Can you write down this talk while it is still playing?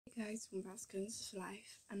Hey guys, from Baskins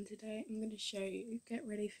Life, and today I'm going to show you, get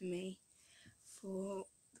ready for me, for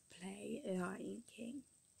the play Lion King.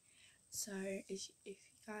 So, if you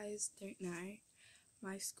guys don't know,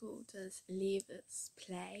 my school does a Leavers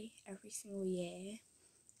play every single year,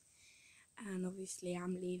 and obviously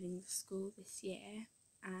I'm leaving the school this year,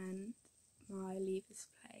 and my Leavers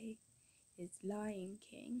play is Lion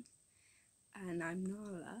King, and I'm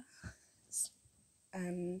Nala,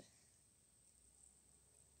 and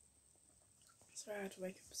sorry I had to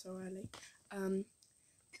wake up so early.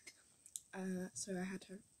 So I had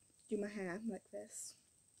to do my hair like this,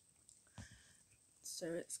 so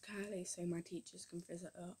it's curly, so my teachers can frizz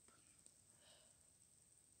it up.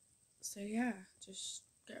 So yeah, just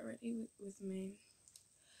get ready with me.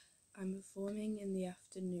 I'm performing in the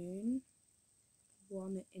afternoon,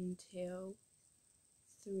 1 until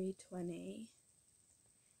 3:20.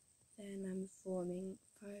 Then I'm performing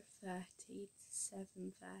 5:30 to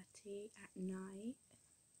 7:30 at night.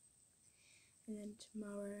 And then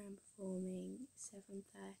tomorrow I'm performing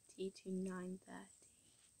 7:30 to 9:30.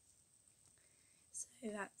 So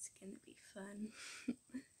that's gonna be fun.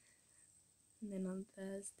 And then on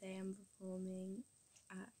Thursday I'm performing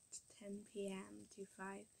at 10 p.m. to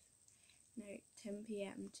 10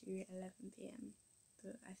 p.m. to 11 p.m.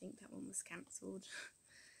 But I think that one was cancelled.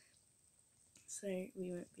 So we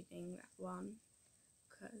won't be doing that one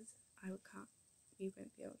because we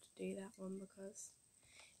won't be able to do that one because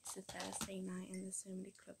it's a Thursday night and there's so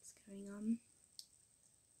many clubs going on.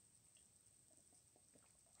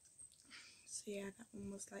 So yeah, that one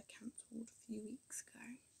was like cancelled a few weeks ago,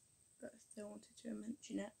 but I still wanted to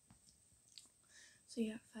mention it. So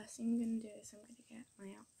yeah, first thing I'm going to do is I'm going to get my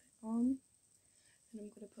outfit on, and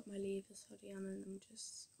I'm going to put my Leavers hoodie on, and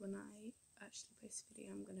when I actually post the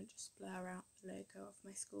video, I'm going to just blur out the logo of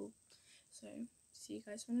my school. So, see you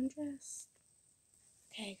guys when I'm dressed.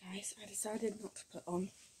 Okay guys, I decided not to put on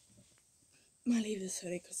my Leavers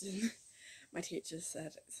hoodie because my teacher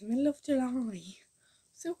said it's the middle of July.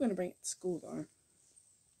 Still going to bring it to school though.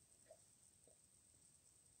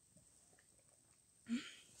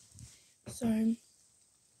 So,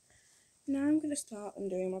 now I'm going to start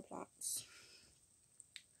undoing my plaits.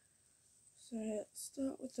 So let's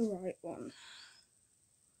start with the right one.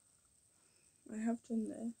 I have done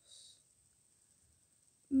this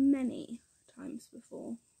many times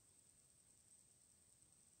before.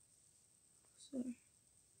 So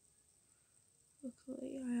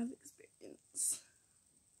luckily I have experience.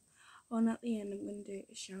 Oh, and at the end I'm going to do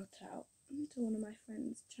a shout out to one of my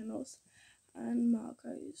friends' channels and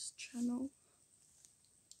Marco's channel.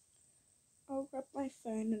 I'll grab my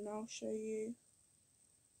phone and I'll show you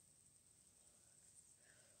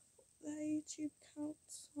what their YouTube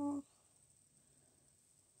accounts are.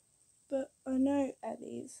 But I know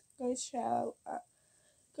Eddie's. Go check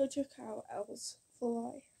out Els for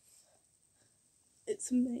Life.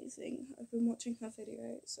 It's amazing. I've been watching her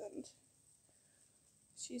videos and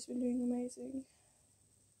she's been doing amazing.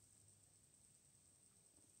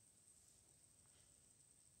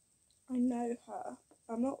 I know her.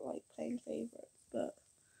 I'm not like playing favourites, but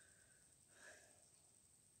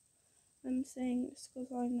I'm saying this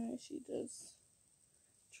because I know she does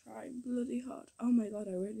try bloody hard. Oh my god,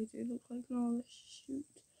 I really do look like Nala. Shoot.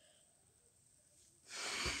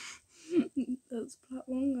 That's part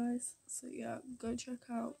one, guys. So yeah, go check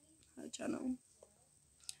out her channel.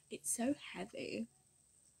 It's so heavy,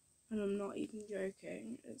 and I'm not even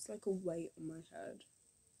joking. It's like a weight on my head.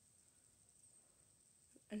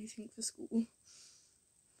 Anything for school.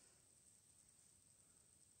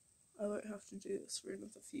 I won't have to do this for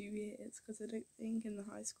another few years because I don't think in the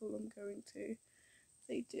high school I'm going to,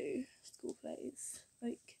 they do school plays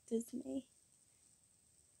like Disney.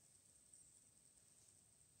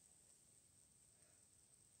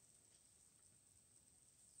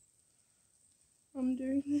 I'm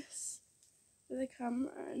doing this with a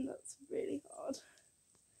camera and that's really hard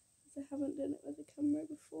because I haven't done it with a camera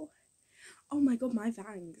before. Oh my god, my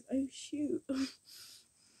bangs. Oh shoot.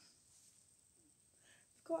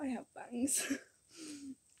 Forgot I have bangs.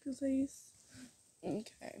 Because I used...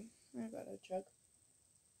 Okay, I got a jug.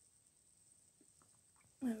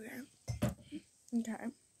 There we go.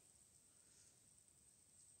 Okay.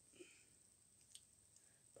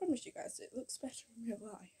 Promise you guys, it looks better in real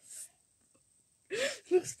life.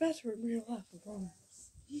 It looks better in real life, I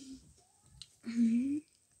promise.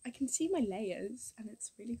 I can see my layers and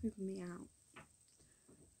it's really creeping me out.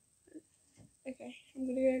 Okay, I'm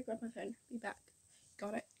gonna go grab my phone. Be back.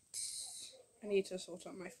 Got it. I need to sort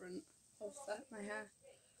out my front of my hair.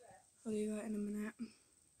 I'll do that in a minute.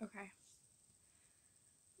 Okay.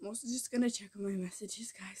 I'm also just gonna check on my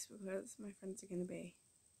messages, guys, because my friends are gonna be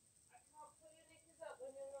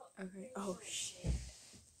Okay. Oh shit.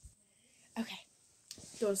 Okay.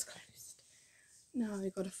 Door's closed. Now I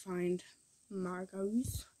gotta find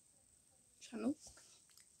Margot's channel.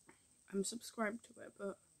 I'm subscribed to it,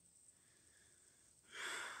 but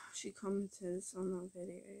she comments on our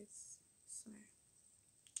videos, so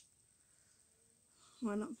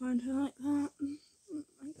why not find her like that? Oh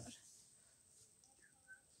my god.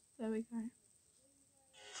 There we go.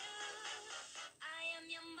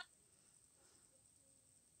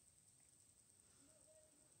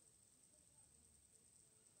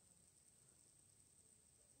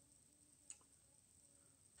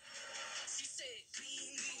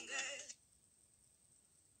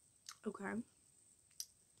 Okay.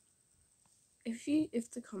 If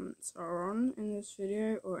the comments are on in this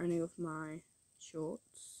video or any of my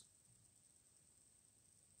shorts,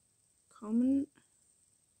 comment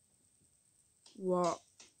what,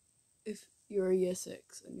 if you're a year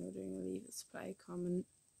 6 and you're doing a Leave Us Play, comment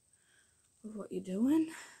of what you're doing.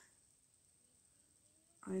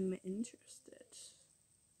 I'm interested.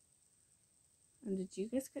 And did you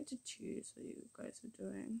guys get to choose what you guys are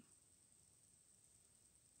doing?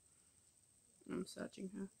 I'm searching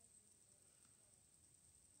her.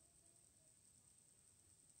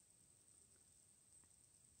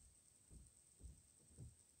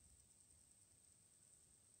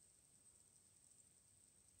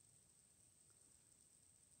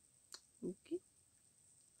 Okay.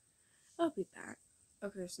 I'll be back.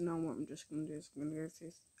 Okay, so now what I'm just gonna do is I'm gonna go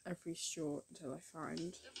through every short until I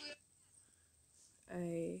find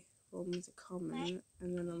a one with a comment,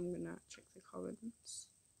 and then I'm gonna check the comments.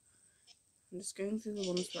 I'm just going through the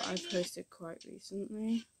ones that I've posted quite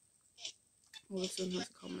recently. Well, this one has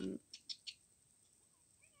a comment.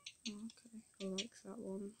 Oh, okay, I like that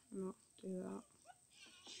one. I'll not do that.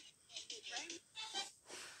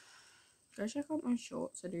 Go check out my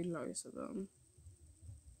shorts, I do loads of them.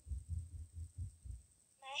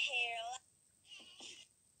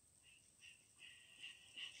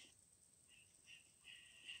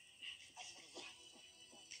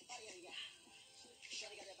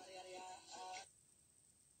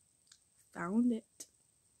 Found it.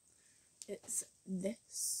 It's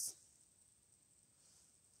this.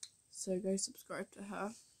 So go subscribe to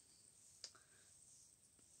her.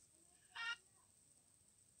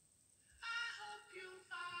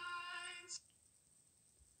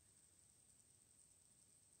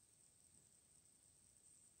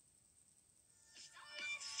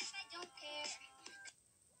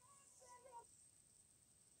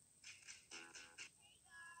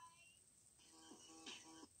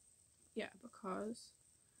 Yeah, because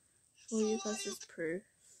for you guys is proof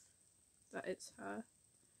that it's her.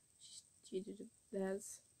 She did it.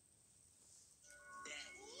 There's.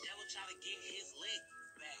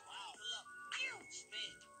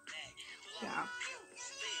 Yeah.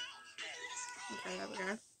 Okay, there we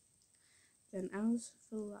go. Then L's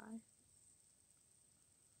for life.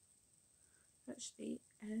 Actually,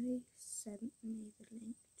 Ellie sent me the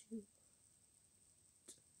link to it.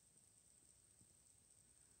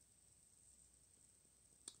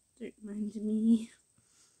 Don't mind me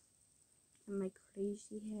and my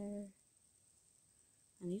crazy hair.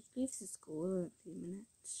 I need to leave the school in a few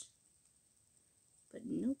minutes. But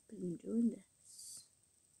nope, I'm doing this.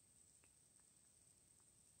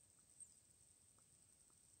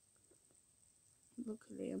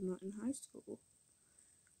 Luckily, I'm not in high school.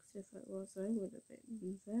 Because if I was, I would have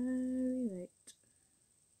been very late.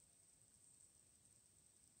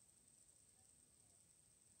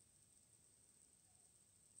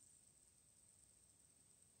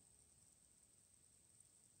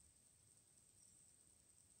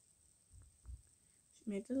 She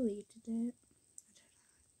may have deleted it.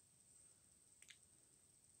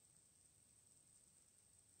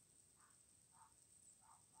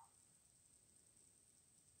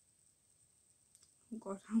 Oh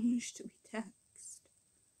god, how much do we text?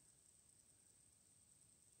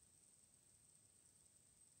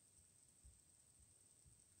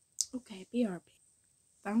 Okay, BRB.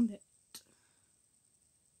 Found it.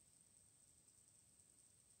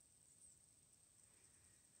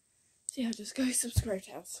 So yeah, just go subscribe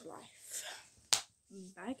to House of Life.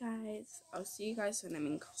 Bye guys. I'll see you guys when I'm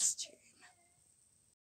in costume.